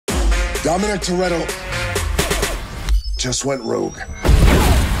Dominic Toretto just went rogue.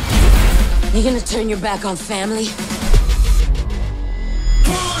 You gonna turn your back on family?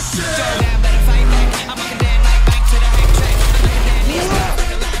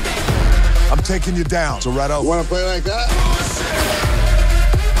 I'm taking you down, Toretto. You wanna play like that?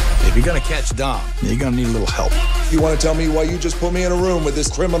 If you're gonna catch Dom, you're gonna need a little help. You wanna tell me why you just put me in a room with this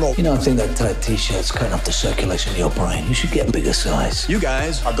criminal? You know, I think that tight t-shirt's cutting off the circulation in your brain. You should get a bigger size. You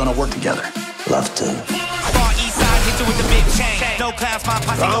guys are gonna work together. Love to. Far east side, hit you with the big chain. No clouds, my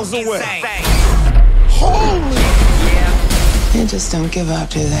posse Rounds goes away. insane. Holy! Yeah, They just don't give up,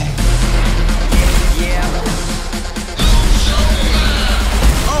 do they? yeah.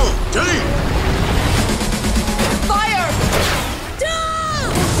 Oh, damn! Fire!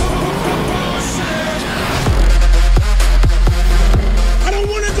 I don't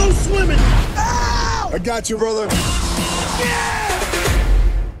wanna go swimming! Ow! I got you, brother.